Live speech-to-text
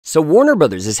So Warner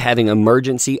Brothers is having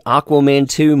emergency Aquaman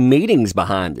 2 meetings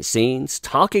behind the scenes,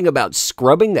 talking about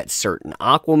scrubbing that certain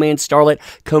Aquaman starlet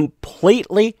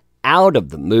completely out of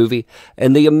the movie.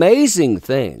 And the amazing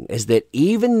thing is that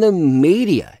even the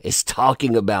media is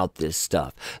talking about this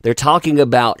stuff. They're talking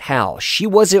about how she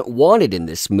wasn't wanted in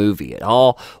this movie at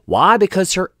all. Why?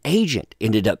 Because her agent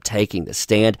ended up taking the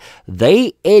stand.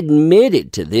 They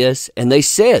admitted to this, and they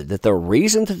said that the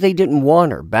reason that they didn't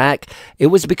want her back, it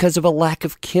was because of a lack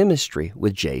of chemistry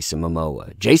with Jason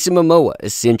Momoa. Jason Momoa,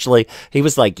 essentially, he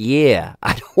was like, yeah,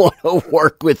 I don't want to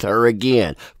work with her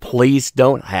again. Please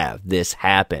don't have this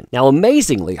happen. Now,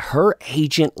 amazingly, her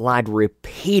agent lied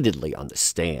repeatedly on the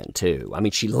stand, too. I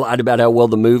mean, she lied about how well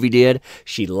the movie did.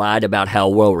 She lied about how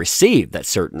well received that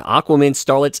certain Aquaman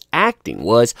starlet's acting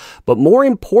was. But more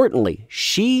importantly,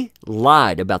 she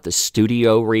lied about the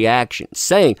studio reaction,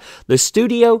 saying the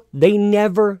studio, they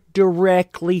never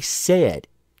directly said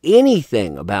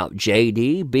anything about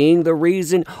JD being the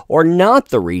reason or not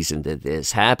the reason that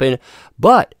this happened,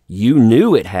 but you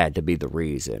knew it had to be the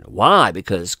reason. Why?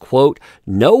 Because, quote,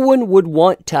 no one would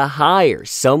want to hire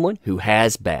someone who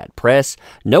has bad press.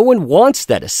 No one wants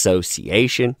that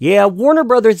association. Yeah, Warner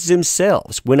Brothers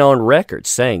themselves went on record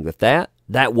saying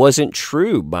that wasn't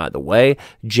true, by the way.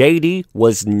 JD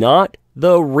was not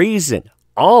the reason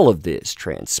all of this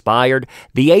transpired.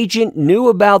 The agent knew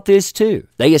about this too.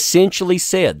 They essentially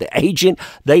said the agent,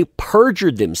 they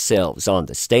perjured themselves on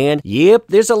the stand. Yep,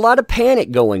 there's a lot of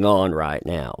panic going on right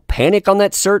now. Panic on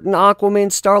that certain Aquaman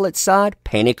starlet side,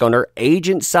 panic on her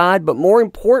agent side, but more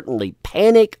importantly,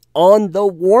 panic on the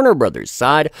Warner Brothers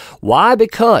side. Why?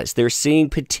 Because they're seeing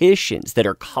petitions that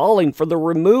are calling for the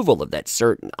removal of that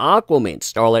certain Aquaman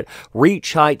starlet,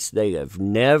 reach heights they have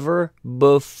never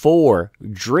before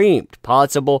dreamed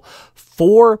possible.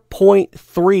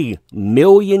 4.3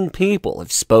 million people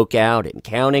have spoke out and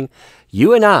counting.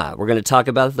 You and I, we're going to talk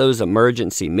about those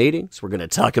emergency meetings. We're going to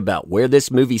talk about where this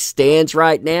movie stands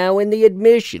right now and the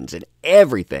admissions and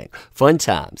everything. Fun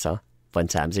times, huh? Fun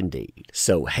times indeed.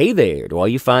 So, hey there to all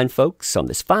you fine folks on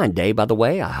this fine day, by the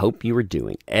way. I hope you are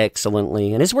doing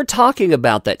excellently. And as we're talking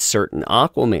about that certain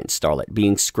Aquaman starlet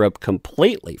being scrubbed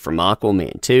completely from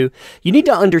Aquaman 2, you need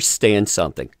to understand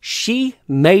something. She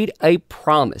made a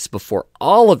promise before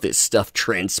all of this stuff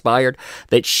transpired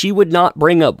that she would not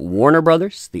bring up Warner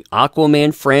Brothers, the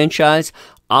Aquaman franchise,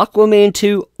 Aquaman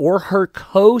 2, or her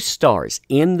co-stars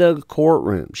in the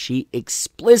courtroom. She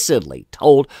explicitly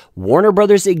told Warner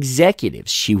Brothers executives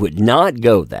she would not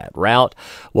go that route.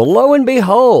 Well, lo and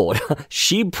behold,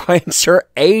 she brings her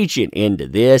agent into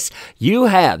this. You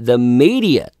have the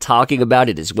media talking about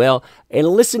it as well. And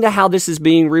listen to how this is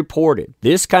being reported.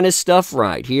 This kind of stuff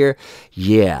right here,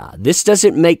 yeah, this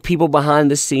doesn't make people behind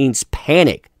the scenes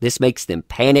panic. This makes them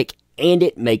panic, and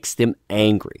it makes them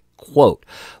angry. Quote,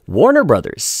 Warner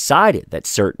Brothers cited that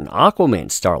certain Aquaman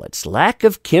starlet's lack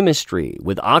of chemistry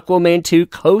with Aquaman 2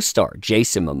 co-star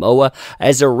Jason Momoa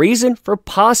as a reason for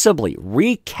possibly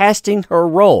recasting her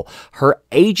role. Her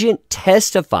agent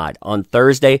testified on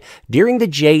Thursday during the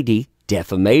JD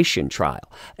defamation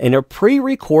trial. In a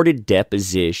pre-recorded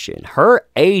deposition, her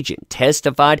agent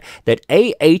testified that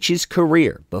AH's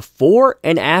career before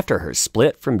and after her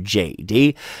split from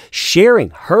JD, sharing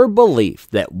her belief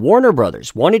that Warner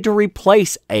Brothers wanted to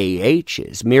replace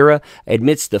AH's Mira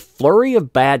amidst the flurry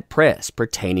of bad press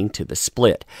pertaining to the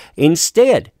split.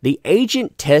 Instead, the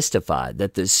agent testified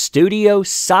that the studio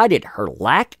cited her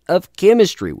lack of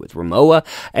chemistry with Momoa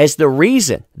as the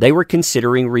reason they were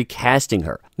considering recasting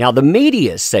her. Now, the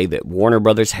media say that Warner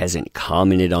Brothers hasn't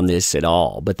commented on this at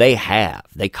all, but they have.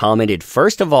 They commented,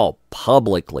 first of all,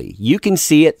 publicly. You can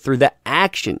see it through the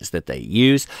actions that they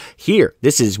use. Here,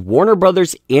 this is Warner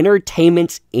Brothers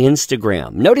Entertainment's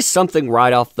Instagram. Notice something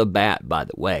right off the bat, by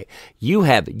the way. You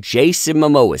have Jason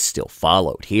Momoa still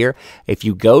followed here. If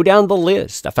you go down the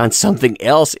list, I find something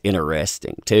else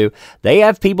interesting, too. They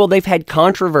have people they've had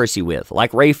controversy with,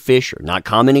 like Ray Fisher, not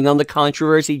commenting on the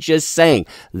controversy, just saying,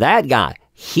 that guy,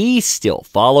 he's still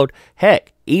followed.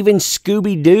 Heck, even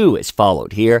Scooby-Doo is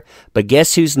followed here. But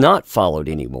guess who's not followed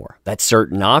anymore? That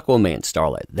certain Aquaman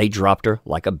starlet. They dropped her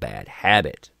like a bad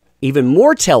habit. Even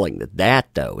more telling than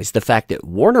that, though, is the fact that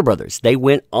Warner Brothers, they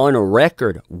went on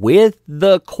record with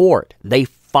the court. They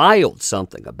filed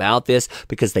something about this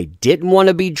because they didn't want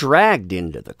to be dragged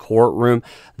into the courtroom.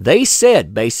 They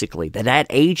said, basically, that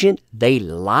agent, they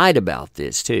lied about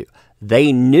this, too.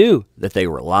 They knew that they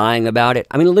were lying about it.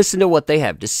 I mean, listen to what they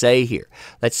have to say here.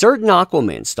 That certain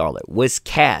Aquaman starlet was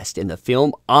cast in the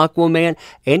film Aquaman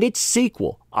and its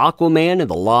sequel, Aquaman and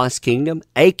the Lost Kingdom,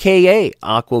 aka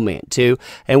Aquaman 2,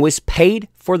 and was paid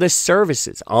for the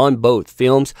services on both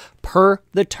films per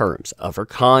the terms of her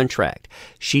contract.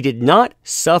 She did not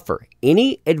suffer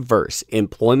any adverse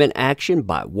employment action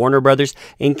by Warner Brothers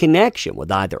in connection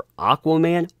with either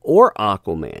Aquaman or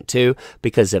Aquaman 2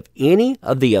 because of any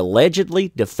of the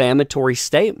allegedly defamatory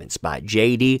statements by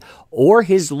JD or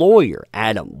his lawyer,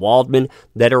 Adam Waldman,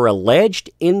 that are alleged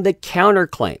in the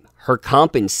counterclaim. Her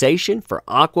compensation for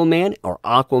Aquaman or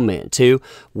Aquaman 2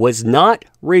 was not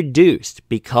reduced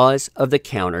because of the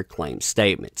counterclaim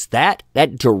statements. That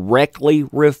directly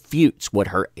refutes what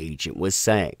her agent was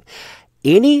saying.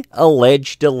 Any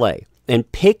alleged delay in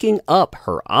picking up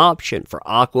her option for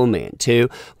Aquaman 2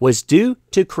 was due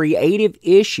to creative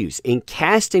issues in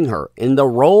casting her in the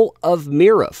role of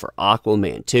Mira for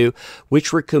Aquaman 2,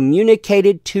 which were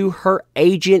communicated to her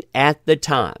agent at the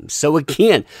time. So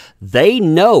again, they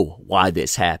know why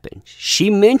this happened. She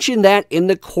mentioned that in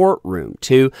the courtroom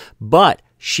too, but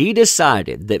she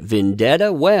decided that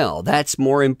vendetta, well, that's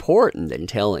more important than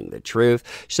telling the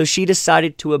truth. So she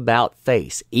decided to about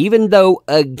face, even though,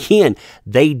 again,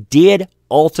 they did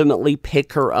ultimately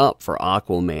pick her up for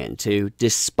Aquaman 2,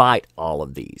 despite all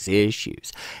of these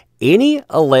issues. Any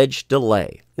alleged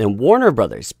delay in Warner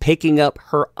Brothers picking up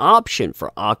her option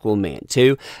for Aquaman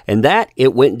 2, and that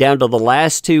it went down to the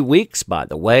last 2 weeks, by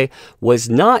the way, was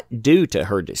not due to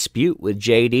her dispute with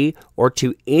JD or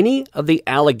to any of the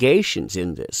allegations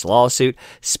in this lawsuit,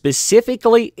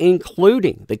 specifically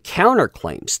including the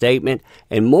counterclaim statement,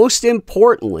 and most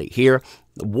importantly here,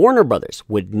 Warner Brothers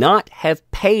would not have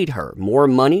paid her more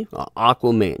money on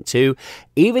Aquaman 2,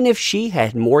 even if she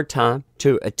had more time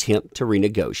to attempt to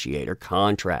renegotiate her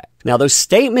contract. Now, those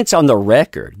statements on the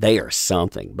record, they are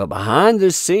something, but behind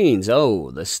the scenes,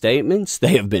 the statements,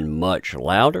 they have been much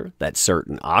louder. That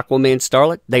certain Aquaman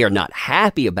starlet, they are not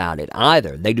happy about it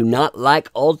either. They do not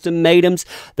like ultimatums.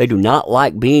 They do not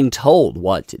like being told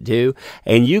what to do,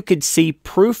 and you could see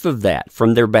proof of that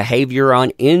from their behavior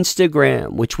on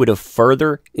Instagram, which would have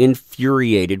further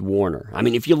infuriated Warner. I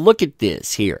mean, if you look at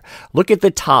this here, look at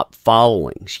the top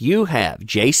followings. You have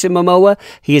Jason Momoa.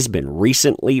 He has been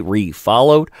recently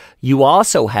refollowed. You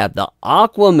also have the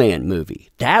Aquaman movie.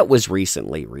 That was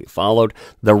recently refollowed.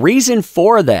 The reason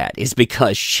for that is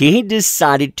because she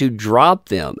decided to drop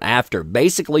them after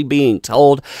basically being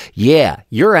told, yeah,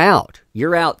 you're out.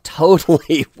 You're out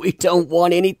totally. We don't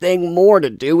want anything more to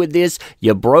do with this.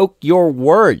 You broke your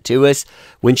word to us.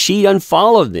 When she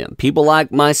unfollowed them, people like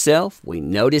myself, we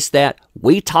noticed that.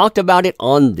 We talked about it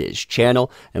on this channel.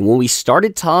 And when we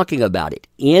started talking about it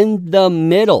in the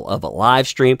middle of a live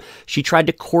stream, she tried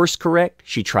to course correct.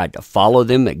 She tried to follow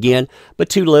them again, but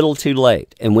too little too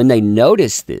late. And when they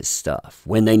noticed this stuff,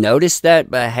 when they noticed that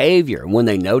behavior, when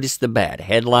they noticed the bad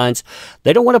headlines,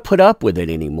 they don't want to put up with it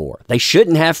anymore. They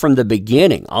shouldn't have from the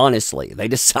beginning, honestly. They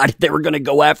decided they were going to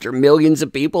go after millions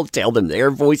of people, tell them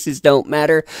their voices don't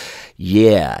matter.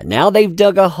 Yeah, now they've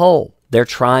dug a hole. They're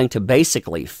trying to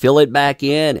basically fill it back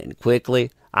in and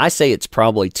quickly. I say it's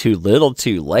probably too little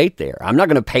too late there. I'm not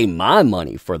going to pay my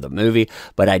money for the movie,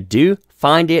 but I do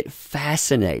find it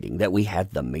fascinating that we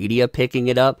have the media picking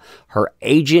it up, her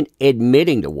agent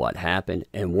admitting to what happened,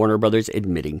 and Warner Brothers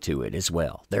admitting to it as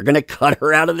well. They're going to cut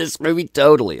her out of this movie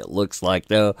totally, it looks like,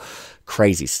 though.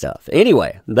 Crazy stuff.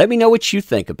 Anyway, let me know what you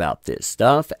think about this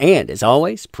stuff. And as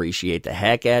always, appreciate the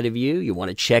heck out of you. You want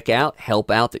to check out,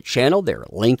 help out the channel. There are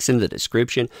links in the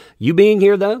description. You being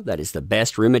here, though, that is the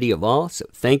best remedy of all. So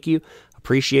thank you.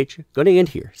 Appreciate you. Going to end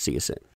here. See you soon.